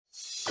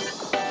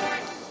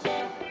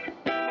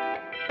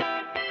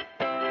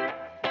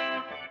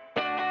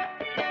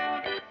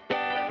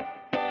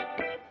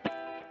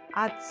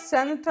At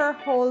Senator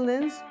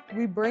Holdings,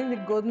 we bring the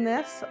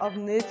goodness of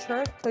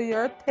nature to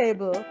your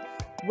table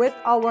with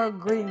our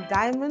Green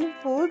Diamond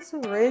Foods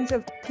range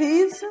of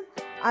teas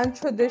and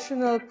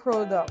traditional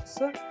products.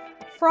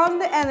 From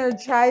the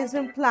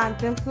energizing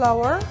plantain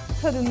flour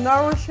to the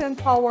nourishing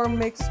power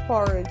mix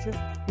porridge,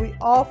 we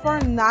offer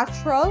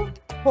natural,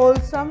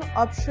 wholesome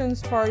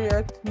options for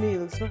your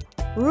meals.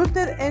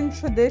 Rooted in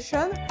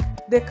tradition,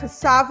 the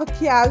cassava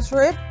calves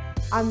rib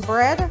and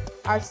bread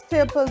are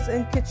staples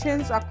in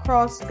kitchens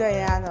across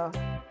Guyana.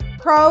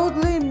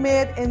 Proudly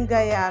made in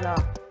Guyana.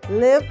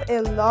 Live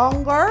a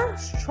longer,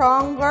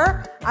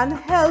 stronger, and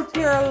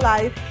healthier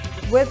life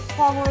with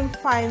Cameroon's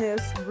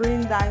finest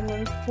Green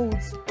Diamond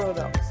Foods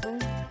products.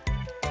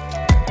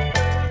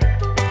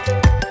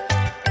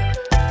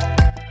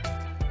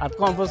 At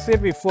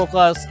Composite, we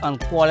focus on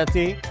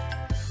quality,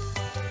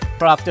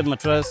 crafted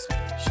mattress,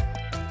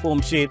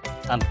 foam sheet,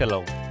 and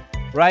pillow.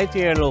 Right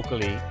here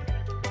locally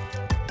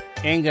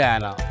in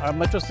Guyana, our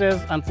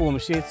mattresses and foam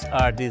sheets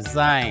are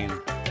designed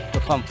for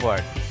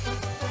comfort,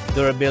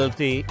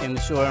 durability,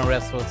 ensuring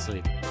restful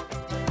sleep.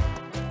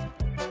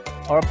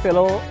 Our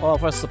pillow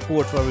offers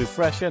support for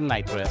refreshing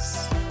night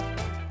rest.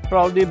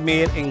 Proudly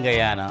made in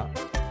Guyana,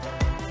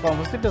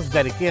 Composite is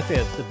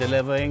dedicated to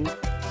delivering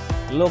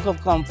local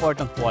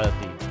comfort and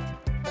quality.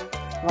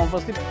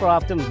 Composite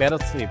crafting better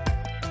sleep.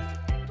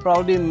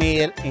 Proudly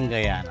made in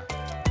Guyana.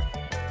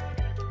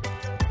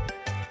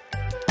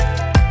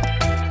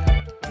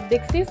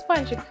 Dixie'S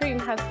Punchy Cream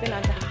has been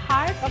at the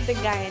heart of the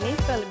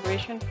Guyanese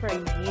celebration for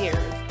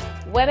years.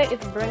 Whether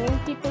it's bringing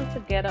people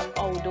together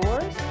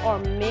outdoors or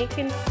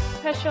making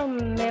special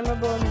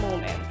memorable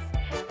moments.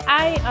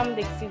 I am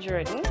Dixie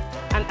Jordan,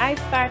 and I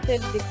started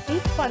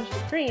Dixie'S Punchy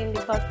Cream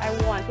because I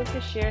wanted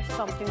to share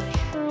something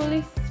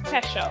truly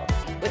special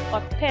with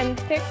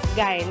authentic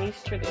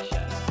Guyanese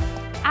tradition.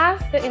 As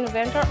the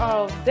inventor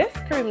of this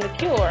cream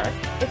liqueur,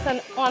 it's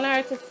an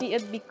honor to see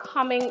it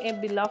becoming a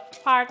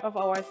beloved part of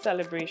our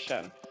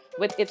celebration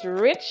with its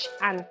rich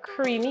and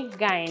creamy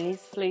Guyanese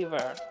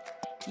flavor.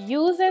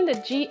 Using the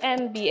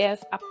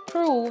GNBS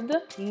Approved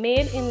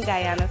Made in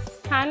Guyana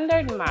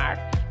standard mark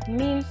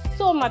means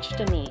so much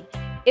to me.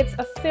 It's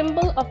a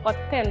symbol of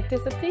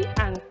authenticity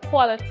and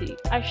quality,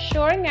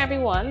 assuring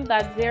everyone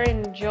that they're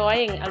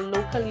enjoying a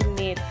locally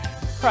made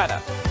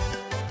product.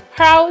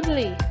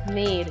 Proudly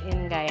made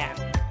in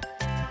Guyana.